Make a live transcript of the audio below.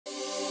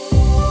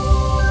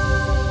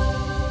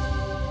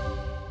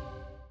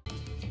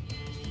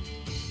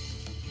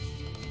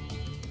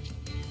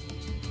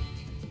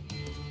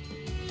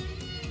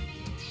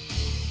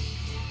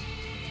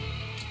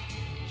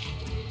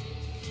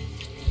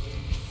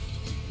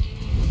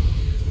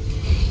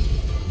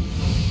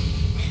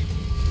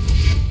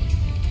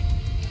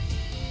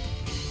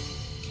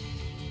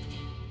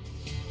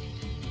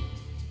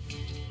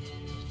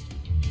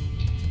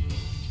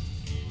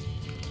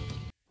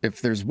If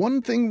there's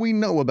one thing we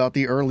know about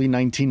the early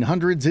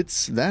 1900s,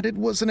 it's that it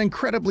was an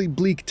incredibly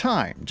bleak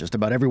time just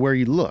about everywhere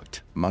you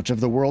looked. Much of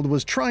the world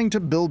was trying to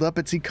build up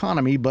its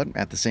economy, but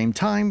at the same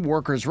time,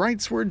 workers'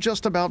 rights were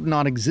just about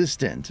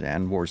non-existent,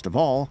 and worst of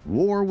all,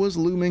 war was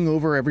looming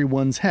over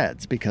everyone's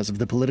heads because of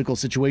the political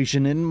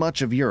situation in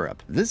much of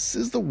Europe. This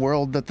is the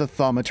world that the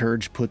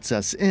Thaumaturge puts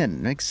us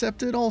in,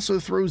 except it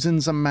also throws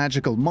in some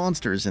magical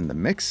monsters in the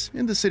mix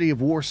in the city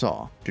of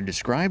Warsaw. To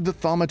describe the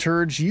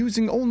Thaumaturge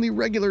using only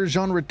regular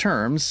genre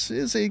terms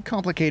is a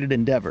complicated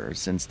endeavor,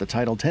 since the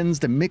title tends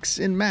to mix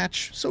and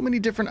match so many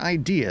different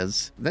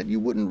ideas that you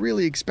wouldn't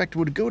really expect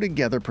would go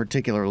together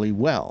particularly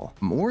well.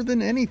 More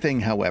than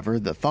anything, however,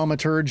 the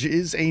Thaumaturge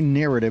is a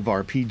narrative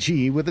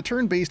RPG with a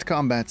turn-based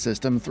combat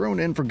system thrown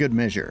in for good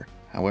measure.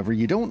 However,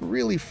 you don't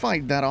really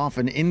fight that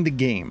often in the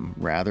game.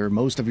 Rather,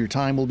 most of your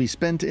time will be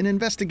spent in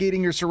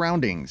investigating your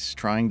surroundings,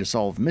 trying to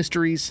solve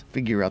mysteries,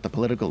 figure out the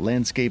political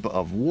landscape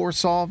of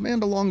Warsaw,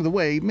 and along the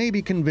way,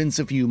 maybe convince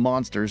a few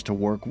monsters to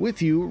work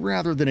with you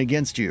rather than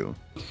against you.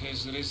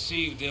 Has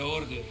received the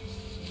order.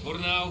 For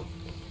now,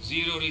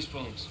 zero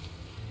response.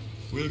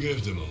 We'll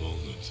give them a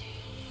moment.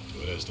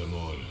 Arrest them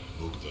all,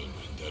 book them,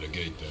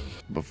 interrogate them.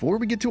 Before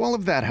we get to all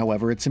of that,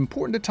 however, it's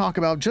important to talk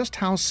about just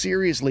how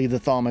seriously the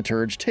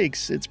Thaumaturge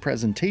takes its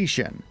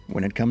presentation.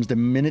 When it comes to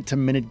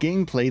minute-to-minute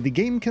gameplay, the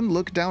game can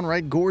look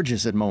downright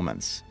gorgeous at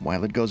moments.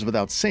 While it goes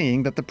without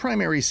saying that the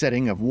primary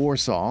setting of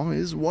Warsaw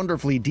is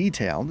wonderfully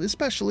detailed,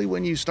 especially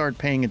when you start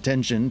paying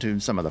attention to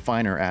some of the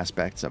finer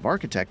aspects of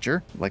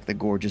architecture, like the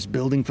gorgeous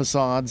building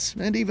facades,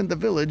 and even the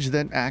village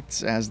that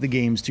acts as the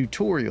game's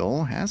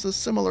tutorial has a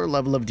similar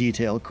level of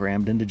detail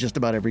crammed into just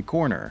about every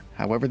corner.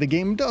 However, the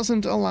game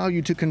doesn't allow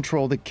you to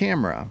control the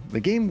camera. The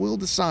game will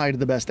decide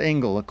the best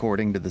angle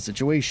according to the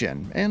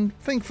situation, and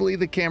thankfully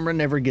the camera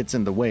never gets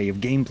in the way of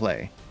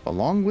gameplay.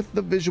 Along with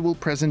the visual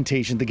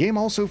presentation, the game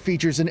also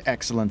features an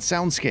excellent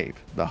soundscape.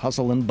 The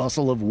hustle and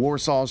bustle of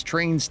Warsaw's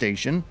train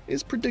station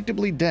is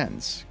predictably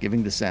dense,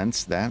 giving the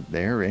sense that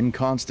they're in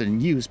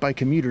constant use by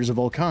commuters of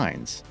all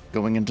kinds.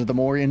 Going into the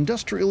more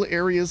industrial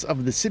areas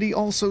of the city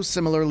also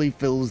similarly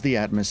fills the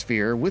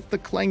atmosphere with the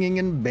clanging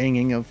and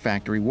banging of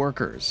factory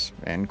workers,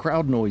 and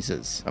crowd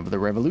noises of the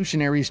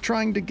revolutionaries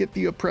trying to get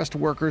the oppressed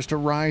workers to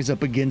rise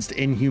up against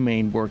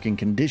inhumane working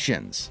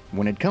conditions.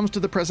 When it comes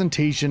to the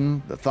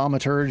presentation, the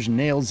Thaumaturge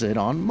nails it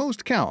on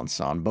most counts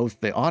on both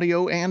the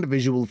audio and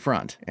visual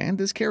front, and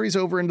this carries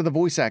over into the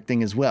voice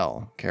acting as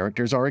well.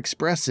 Characters are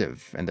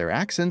expressive, and their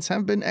accents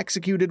have been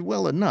executed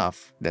well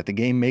enough that the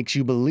game makes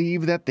you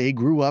believe that they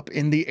grew up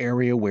in the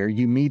area where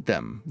you meet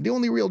them. The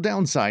only real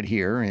downside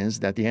here is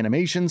that the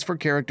animations for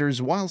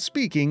characters while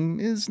speaking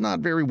is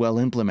not very well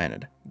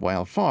implemented.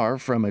 While far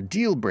from a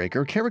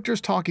deal-breaker,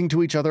 characters talking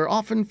to each other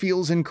often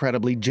feels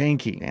incredibly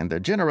janky, and the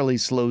generally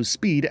slow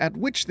speed at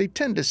which they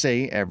tend to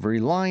say every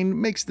line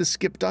makes the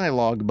skip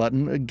dialogue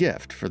button a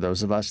gift for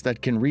those of us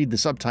that can read the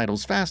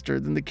subtitles faster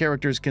than the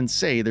characters can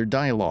say their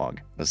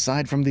dialogue.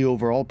 Aside from the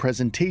overall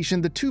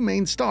presentation, the two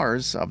main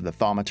stars of the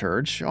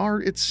Thaumaturge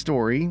are its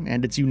story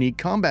and its unique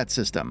combat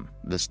system.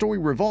 The story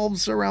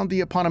revolves around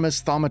the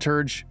eponymous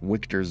Thaumaturge,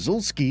 Wiktor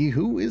Szulski,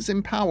 who is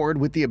empowered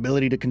with the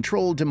ability to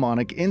control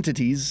demonic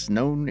entities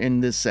known in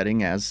this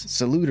setting as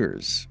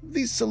saluters.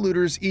 These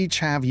saluters each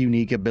have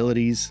unique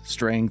abilities,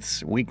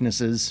 strengths,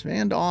 weaknesses,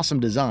 and awesome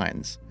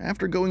designs.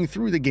 After going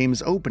through the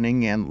game's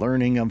opening and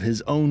learning of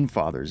his own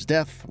father's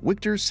death,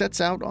 Wiktor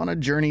sets out on a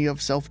journey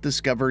of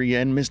self-discovery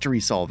and mystery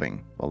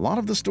solving. A lot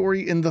of the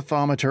story in the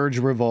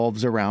Thaumaturge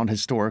revolves around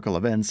historical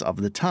events of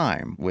the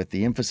time, with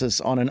the emphasis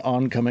on an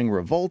oncoming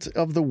revolt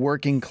of the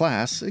working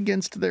class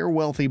against their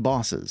wealthy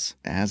bosses.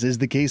 As is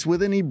the case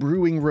with any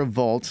brewing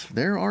revolt,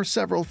 there are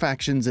several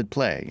factions at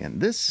play,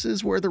 and this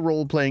is where the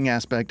role-playing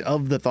aspect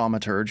of the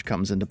Thaumaturge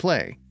comes into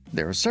play.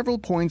 There are several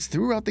points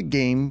throughout the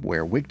game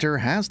where Wiktor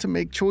has to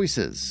make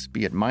choices,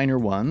 be it minor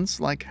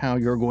ones, like how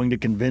you're going to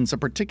convince a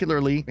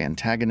particularly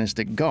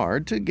antagonistic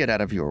guard to get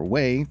out of your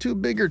way, to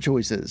bigger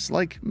choices,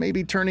 like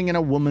maybe turning in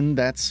a woman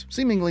that's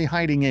seemingly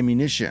hiding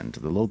ammunition to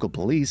the local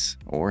police,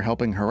 or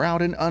helping her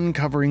out in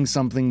uncovering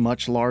something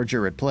much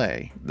larger at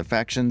play. The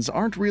factions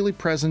aren't really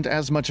present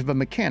as much of a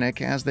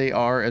mechanic as they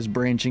are as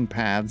branching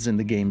paths in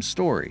the game's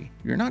story.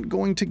 You're not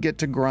going to get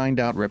to grind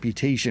out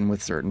reputation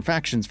with certain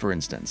factions, for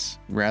instance.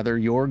 Rather,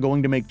 you're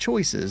going to make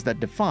choices that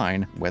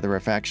define whether a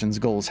faction's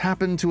goals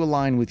happen to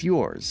align with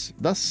yours,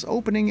 thus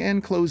opening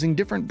and closing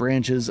different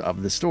branches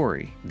of the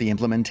story. The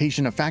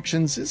implementation of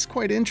factions is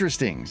quite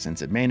interesting,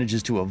 since it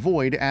manages to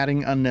avoid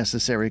adding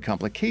unnecessary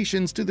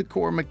complications to the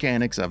core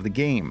mechanics of the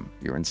game.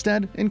 You're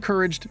instead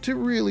encouraged to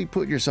really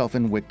put yourself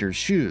in Wiktor's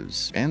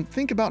shoes, and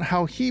think about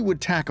how he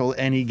would tackle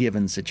any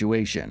given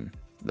situation.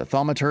 The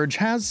Thaumaturge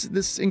has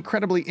this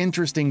incredibly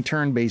interesting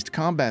turn-based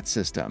combat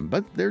system,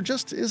 but there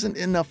just isn't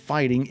enough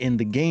fighting in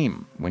the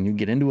game. When you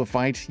get into a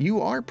fight,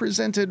 you are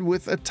presented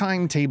with a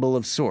timetable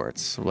of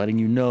sorts, letting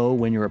you know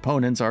when your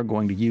opponents are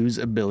going to use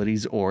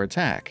abilities or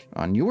attack.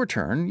 On your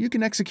turn, you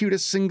can execute a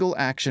single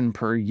action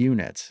per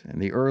unit. In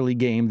the early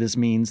game, this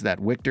means that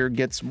Wiktor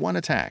gets one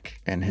attack,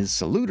 and his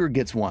saluter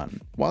gets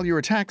one. While your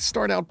attacks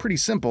start out pretty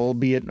simple,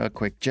 be it a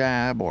quick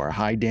jab or a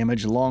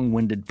high-damage,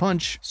 long-winded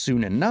punch,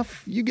 soon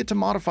enough, you get to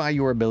modify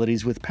your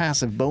abilities with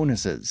passive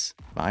bonuses.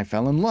 I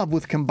fell in love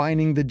with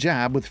combining the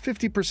jab with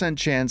 50%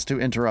 chance to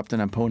interrupt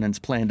an opponent's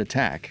planned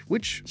attack,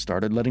 which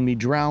started letting me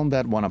drown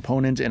that one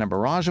opponent in a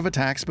barrage of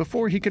attacks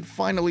before he could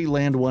finally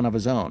land one of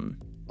his own.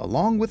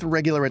 Along with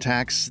regular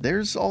attacks,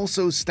 there's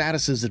also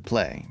statuses at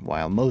play.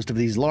 While most of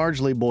these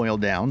largely boil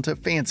down to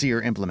fancier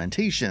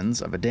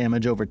implementations of a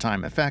damage over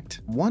time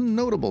effect, one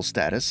notable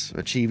status,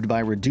 achieved by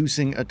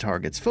reducing a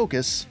target's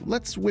focus,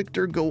 lets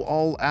Wiktor go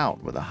all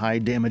out with a high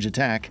damage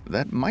attack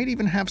that might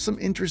even have some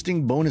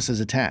interesting bonuses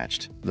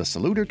attached. The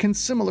saluter can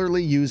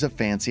similarly use a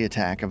fancy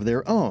attack of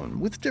their own,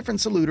 with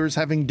different saluters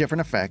having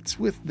different effects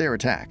with their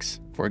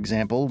attacks. For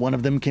example, one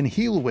of them can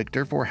heal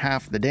Wiktor for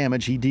half the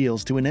damage he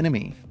deals to an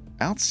enemy.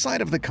 Outside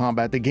of the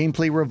combat, the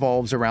gameplay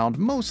revolves around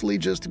mostly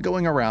just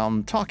going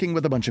around, talking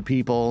with a bunch of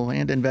people,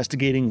 and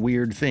investigating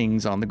weird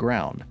things on the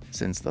ground.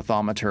 Since the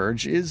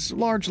Thaumaturge is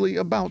largely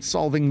about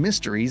solving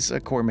mysteries,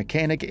 a core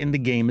mechanic in the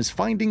game is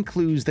finding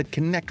clues that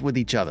connect with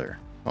each other,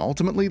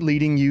 ultimately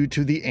leading you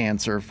to the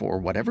answer for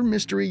whatever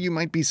mystery you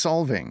might be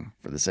solving.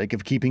 For the sake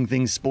of keeping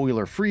things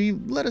spoiler-free,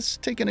 let us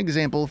take an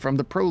example from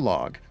the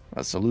prologue.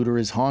 A saluter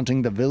is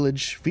haunting the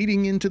village,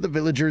 feeding into the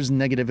villagers'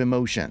 negative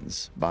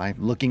emotions. By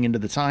looking into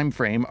the time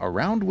frame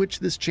around which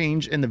this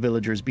change in the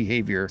villagers'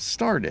 behavior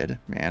started,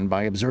 and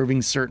by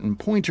observing certain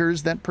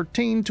pointers that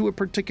pertain to a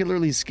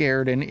particularly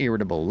scared and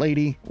irritable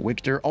lady,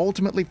 Wiktor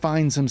ultimately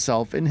finds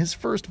himself in his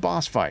first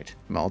boss fight.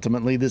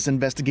 Ultimately, this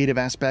investigative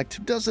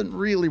aspect doesn't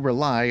really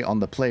rely on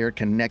the player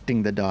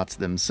connecting the dots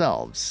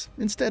themselves.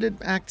 Instead, it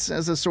acts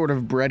as a sort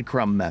of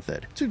breadcrumb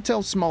method to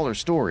tell smaller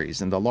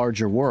stories in the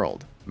larger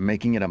world,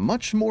 making it a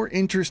much more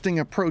interesting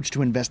approach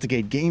to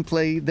investigate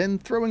gameplay than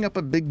throwing up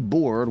a big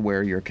board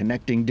where you're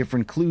connecting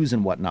different clues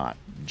and whatnot.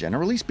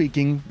 Generally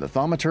speaking, the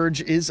Thaumaturge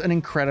is an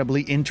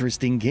incredibly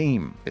interesting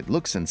game. It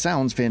looks and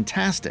sounds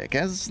fantastic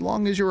as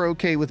long as you're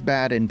okay with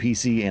bad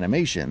NPC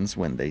animations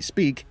when they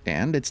speak,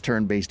 and its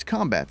turn-based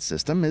combat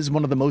system is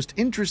one of the most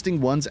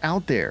interesting ones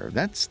out there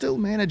that still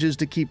manages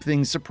to keep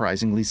things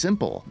surprisingly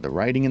simple. The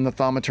writing in the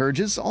Thaumaturge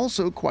is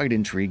also quite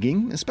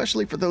intriguing,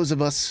 especially for those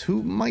of us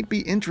who might be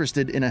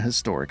interested in a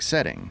historic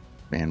setting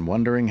and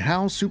wondering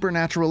how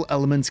supernatural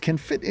elements can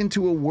fit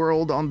into a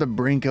world on the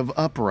brink of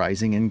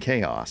uprising and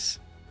chaos.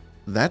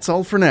 That's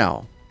all for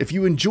now. If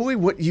you enjoy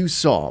what you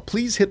saw,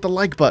 please hit the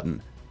like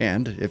button.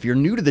 And if you're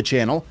new to the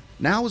channel,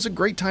 now is a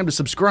great time to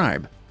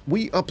subscribe.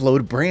 We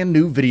upload brand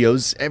new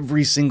videos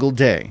every single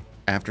day.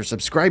 After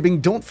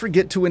subscribing, don't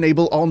forget to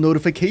enable all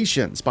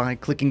notifications by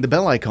clicking the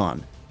bell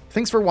icon.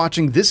 Thanks for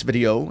watching this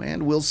video,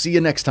 and we'll see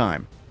you next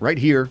time, right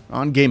here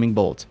on Gaming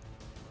Bolt.